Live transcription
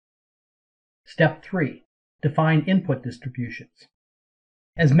Step 3. Define input distributions.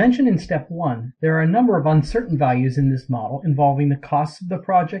 As mentioned in Step 1, there are a number of uncertain values in this model involving the costs of the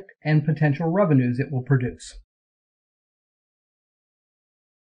project and potential revenues it will produce.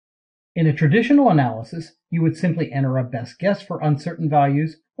 In a traditional analysis, you would simply enter a best guess for uncertain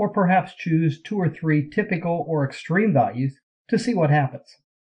values, or perhaps choose 2 or 3 typical or extreme values to see what happens.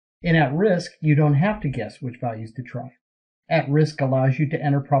 In at-risk, you don't have to guess which values to try. At-risk allows you to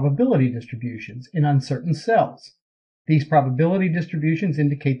enter probability distributions in uncertain cells. These probability distributions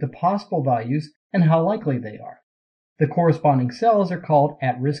indicate the possible values and how likely they are. The corresponding cells are called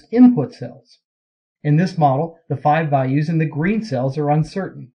at-risk input cells. In this model, the 5 values in the green cells are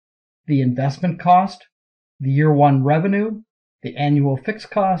uncertain: the investment cost, the year 1 revenue, the annual fixed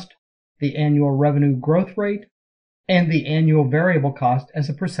cost, the annual revenue growth rate, and the annual variable cost as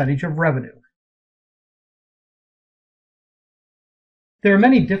a percentage of revenue. There are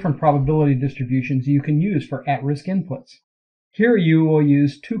many different probability distributions you can use for at-risk inputs. Here you will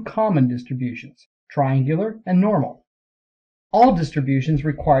use 2 common distributions, triangular and normal. All distributions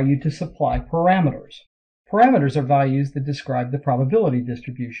require you to supply parameters. Parameters are values that describe the probability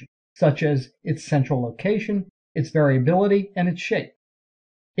distribution, such as its central location, its variability, and its shape.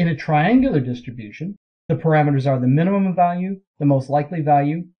 In a triangular distribution, the parameters are the minimum value, the most likely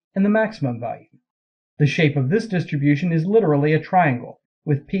value, and the maximum value. The shape of this distribution is literally a triangle,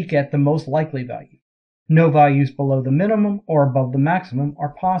 with peak at the most likely value. No values below the minimum or above the maximum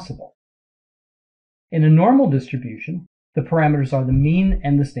are possible. In a normal distribution, the parameters are the mean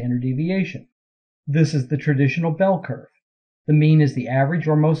and the standard deviation. This is the traditional bell curve. The mean is the average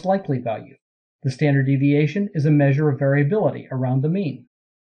or most likely value. The standard deviation is a measure of variability around the mean.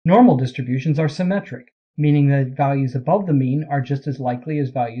 Normal distributions are symmetric, meaning that values above the mean are just as likely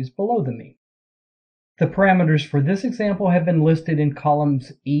as values below the mean. The parameters for this example have been listed in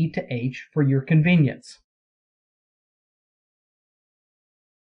columns E to H for your convenience.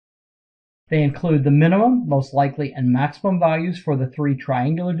 They include the minimum, most likely, and maximum values for the 3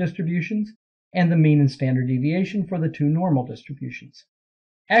 triangular distributions, and the mean and standard deviation for the 2 normal distributions.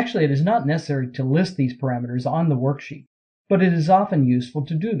 Actually, it is not necessary to list these parameters on the worksheet, but it is often useful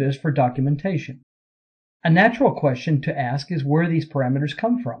to do this for documentation. A natural question to ask is where these parameters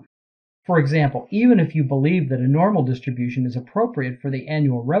come from. For example, even if you believe that a normal distribution is appropriate for the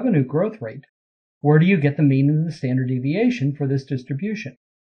annual revenue growth rate, where do you get the mean and the standard deviation for this distribution?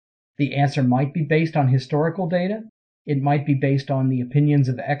 The answer might be based on historical data, it might be based on the opinions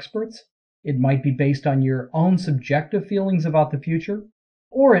of experts, it might be based on your own subjective feelings about the future,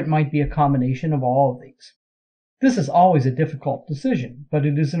 or it might be a combination of all of these. This is always a difficult decision, but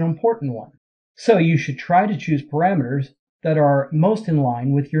it is an important one. So you should try to choose parameters that are most in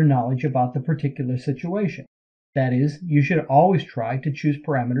line with your knowledge about the particular situation. That is, you should always try to choose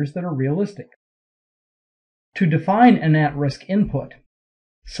parameters that are realistic. To define an at-risk input,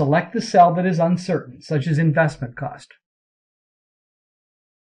 select the cell that is uncertain, such as investment cost.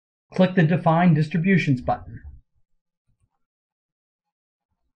 Click the Define Distributions button.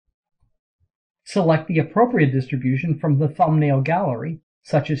 Select the appropriate distribution from the thumbnail gallery,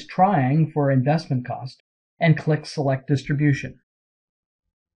 such as Triang for investment cost, and click Select Distribution.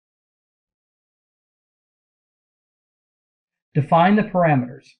 Define the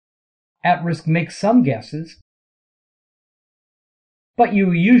parameters. At-risk makes some guesses, but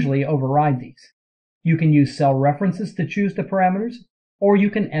you usually override these. You can use cell references to choose the parameters, or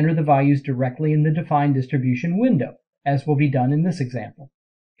you can enter the values directly in the Define Distribution window, as will be done in this example.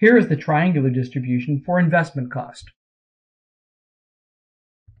 Here is the triangular distribution for investment cost.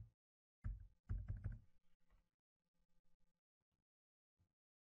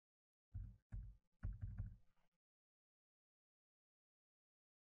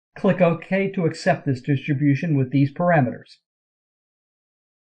 Click OK to accept this distribution with these parameters.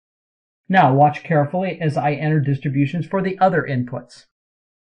 Now watch carefully as I enter distributions for the other inputs.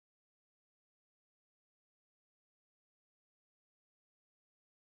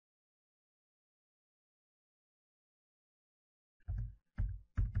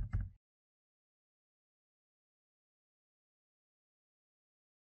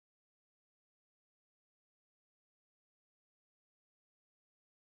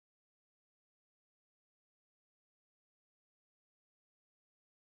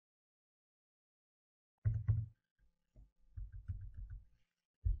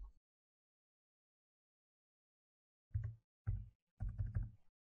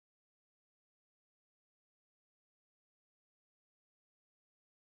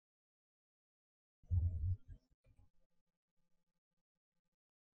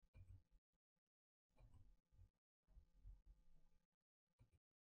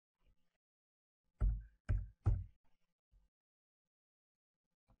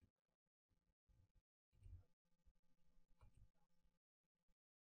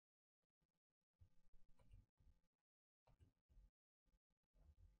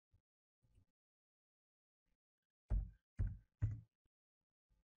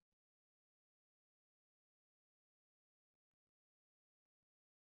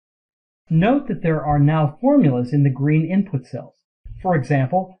 Note that there are now formulas in the green input cells. For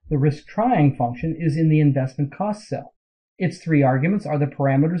example, the risk trying function is in the investment cost cell. Its 3 arguments are the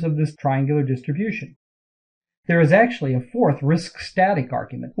parameters of this triangular distribution. There is actually a 4th risk static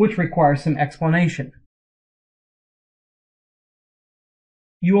argument, which requires some explanation.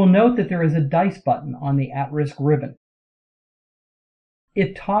 You will note that there is a dice button on the at-risk ribbon.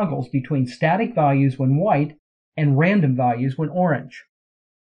 It toggles between static values when white and random values when orange.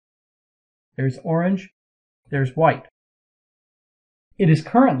 There's orange, there's white. It is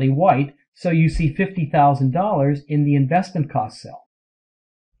currently white, so you see $50,000 in the investment cost cell,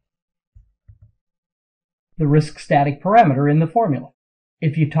 the risk static parameter in the formula.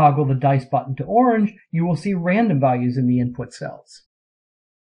 If you toggle the dice button to orange, you will see random values in the input cells.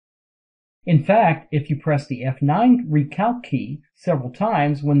 In fact, if you press the F9 recalc key several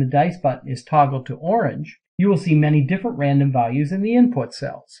times when the dice button is toggled to orange, you will see many different random values in the input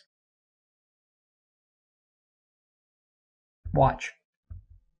cells. Watch.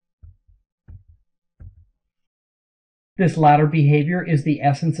 This latter behavior is the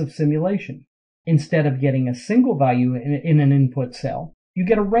essence of simulation. Instead of getting a single value in an input cell, you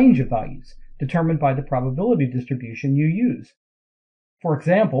get a range of values, determined by the probability distribution you use. For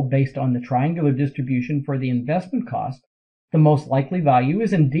example, based on the triangular distribution for the investment cost, the most likely value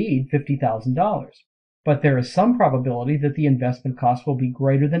is indeed $50,000. But there is some probability that the investment cost will be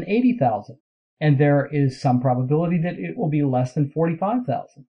greater than $80,000, and there is some probability that it will be less than $45,000.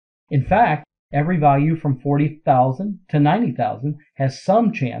 In fact, every value from $40,000 to $90,000 has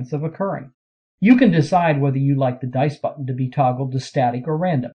some chance of occurring. You can decide whether you like the dice button to be toggled to static or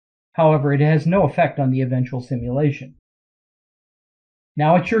random. However, it has no effect on the eventual simulation.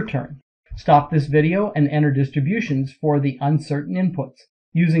 Now it's your turn. Stop this video and enter distributions for the uncertain inputs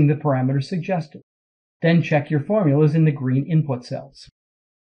using the parameters suggested. Then check your formulas in the green input cells.